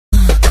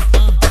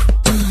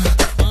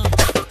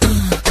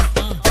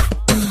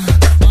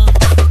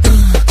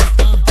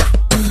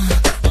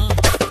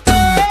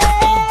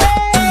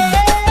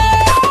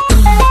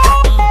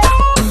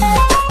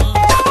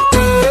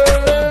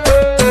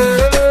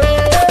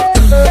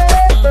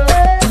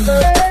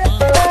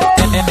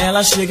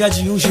Ela chega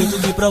de um jeito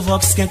que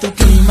provoca, esquenta o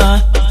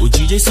clima. O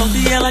DJ solta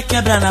e ela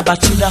quebra na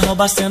batida,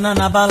 rouba a cena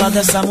na balada,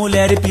 essa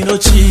mulher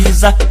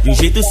hipnotiza. De um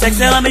jeito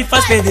sexy ela me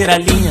faz perder a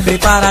linha.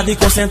 Preparada e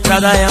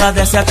concentrada ela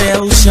desce até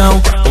o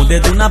chão. O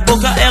dedo na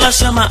boca ela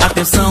chama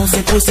atenção.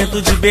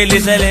 100% de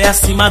beleza, ela é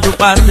acima do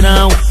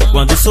padrão.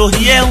 Quando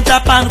sorri é um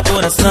tapa no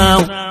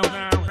coração.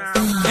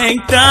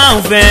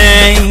 Então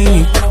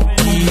vem,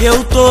 que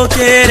eu tô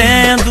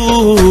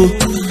querendo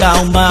dar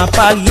uma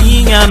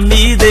palhinha,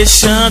 me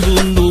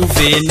deixando no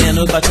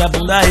veneno. Bate a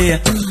bunda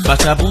aí,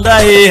 bate a bunda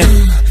aí.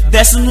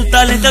 Desce no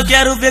talento, eu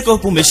quero ver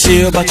corpo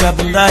mexer. Bate a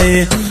bunda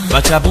aí,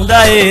 bate a bunda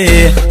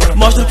aí.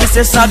 Mostra que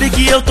cê sabe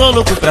que eu tô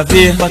louco pra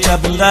ver. Bate a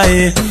bunda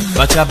aí,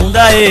 bate a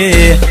bunda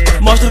aí.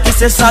 Mostra que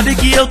cê sabe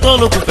que eu tô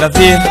louco pra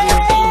ver.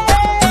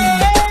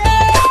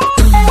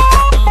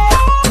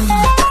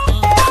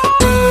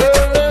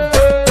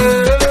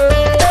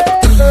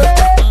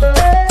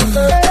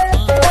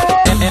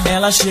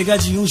 Ela chega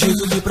de um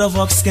jeito que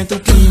provoca, esquenta o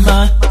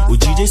clima. O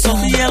DJ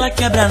solta e ela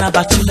quebra na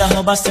batida,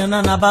 rouba a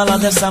cena na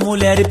balada, essa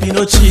mulher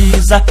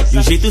hipnotiza. De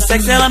um jeito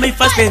sexy ela me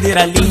faz perder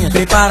a linha.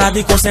 Preparada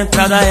e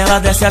concentrada ela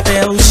desce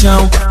até o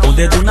chão. Com o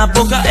dedo na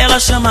boca ela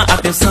chama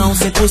atenção.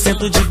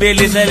 100% de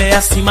beleza, ela é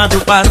acima do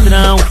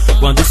padrão.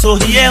 Quando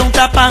sorri é um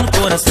tapa no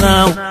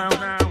coração.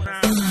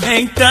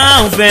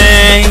 Então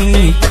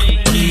vem,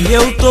 que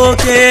eu tô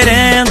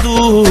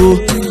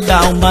querendo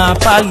dar uma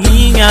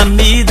palhinha,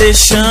 me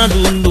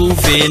deixando no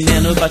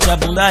veneno. Bate a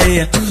bunda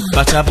aí,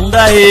 bate a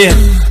bunda aí.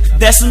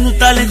 Desce no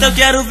talento, eu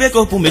quero ver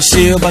corpo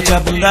mexer. Bate a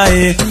bunda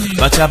aí,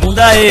 bate a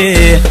bunda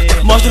aí.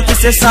 Mostra que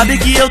cê sabe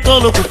que eu tô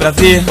louco pra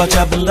ver. Bate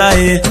a bunda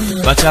aí,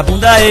 bate a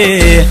bunda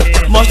aí.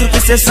 Mostra que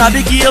cê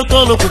sabe que eu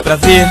tô louco pra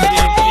ver.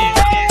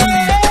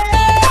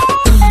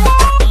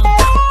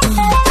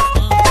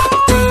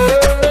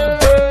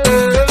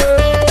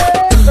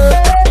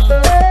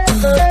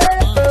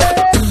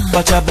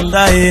 Bate a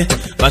bunda aí,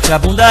 bate a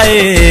bunda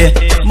aí.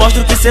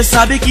 Mostra que cê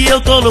sabe que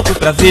eu tô louco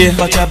pra ver.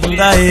 Bate a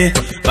bunda aí,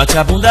 bate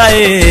a bunda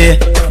aí.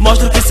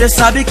 Mostra que cê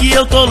sabe que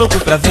eu tô louco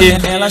pra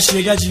ver. Ela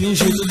chega de um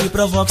jeito que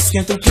provoca,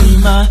 esquenta o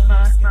clima.